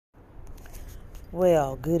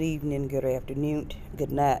Well, good evening, good afternoon,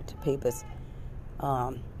 good night, papers.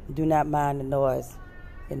 Do not mind the noise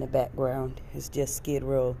in the background. It's just Skid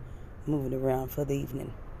Row moving around for the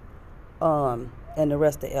evening. And the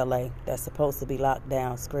rest of LA that's supposed to be locked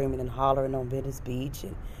down, screaming and hollering on Venice Beach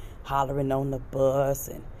and hollering on the bus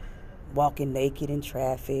and walking naked in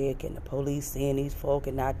traffic, and the police seeing these folk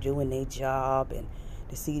and not doing their job, and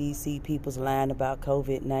the CDC people's lying about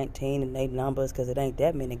COVID-19 and their numbers because it ain't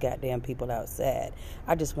that many goddamn people outside.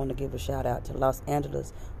 I just want to give a shout out to Los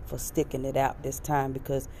Angeles for sticking it out this time,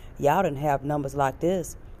 because y'all didn't have numbers like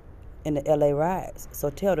this in the LA riots. So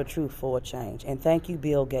tell the truth for a change. And thank you,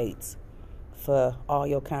 Bill Gates, for all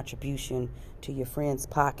your contribution to your friends'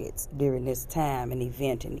 pockets during this time and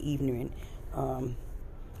event and evening.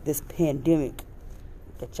 This pandemic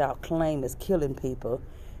that y'all claim is killing people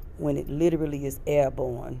when it literally is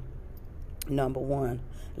airborne. Number one,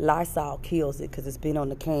 Lysol kills it because it's been on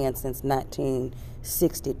the can since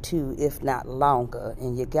 1962, if not longer,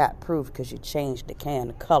 and you got proof because you changed the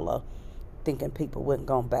can color, thinking people wasn't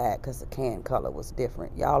going to buy it because the can color was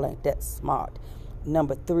different. Y'all ain't that smart.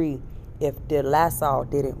 Number three, if the Lysol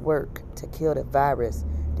didn't work to kill the virus,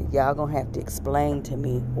 then y'all gonna have to explain to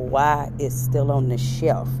me why it's still on the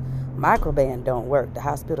shelf. Microban don't work. The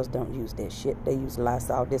hospitals don't use that shit. They use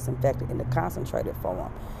Lysol disinfectant in the concentrated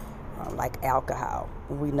form, like alcohol.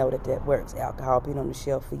 We know that works. Alcohol been on the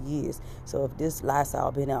shelf for years. So if this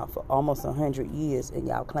Lysol been out for almost 100 years and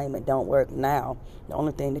y'all claim it don't work now, the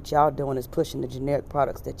only thing that y'all doing is pushing the generic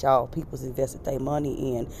products that y'all people's invested their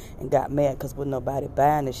money in and got mad because with nobody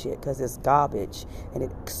buying the shit because it's garbage and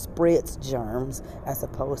it spreads germs as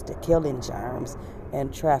opposed to killing germs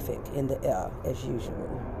and traffic in the air as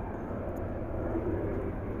usual.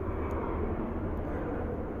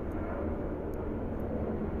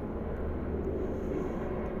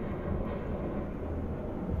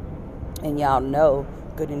 And y'all know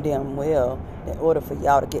good and damn well, in order for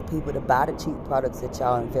y'all to get people to buy the cheap products that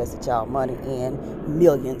y'all invested y'all money in,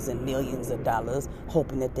 millions and millions of dollars,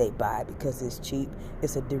 hoping that they buy it because it's cheap,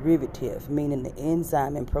 it's a derivative, meaning the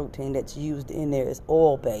enzyme and protein that's used in there is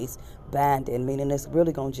oil-based, binding, meaning it's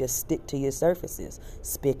really going to just stick to your surfaces.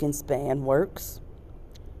 Spick and Span works.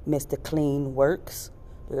 Mr. Clean works.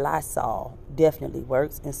 Lysol definitely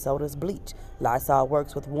works, and so does bleach. Lysol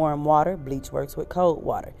works with warm water, bleach works with cold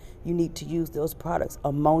water. You need to use those products.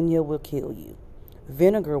 Ammonia will kill you.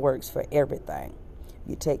 Vinegar works for everything.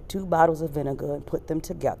 You take 2 bottles of vinegar and put them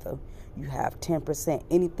together. You have 10%.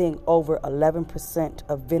 Anything over 11%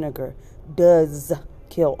 of vinegar does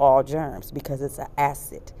kill all germs because it's an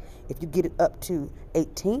acid. If you get it up to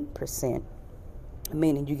 18%,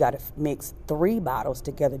 meaning you got to mix 3 bottles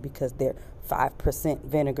together because they're 5%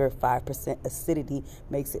 vinegar, 5% acidity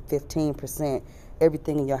makes it 15%.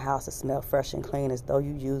 Everything in your house will smell fresh and clean as though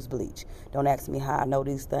you use bleach. Don't ask me how I know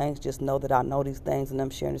these things. Just know that I know these things, and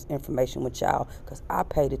I'm sharing this information with y'all because I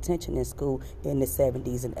paid attention in school in the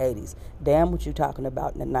 70s and 80s. Damn what you talking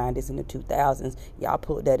about in the 90s and the 2000s. Y'all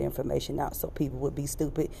pulled that information out so people would be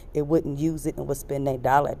stupid. It wouldn't use it and would spend their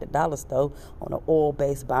dollar at the dollar store on an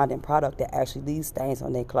oil-based bonding product that actually leaves stains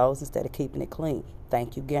on their clothes instead of keeping it clean.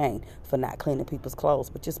 Thank you, gang, for not cleaning people's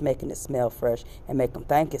clothes, but just making it smell fresh and make them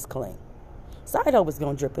think it's clean. So I know it's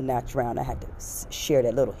going to drip and notch around. I had to share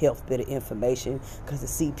that little health bit of information because the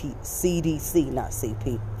CDC, not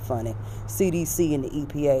CP, funny, CDC and the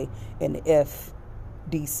EPA and the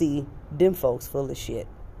FDC, them folks full of shit.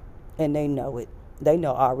 And they know it. They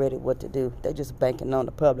know already what to do. They just banking on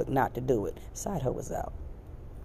the public not to do it. Side hoe is out.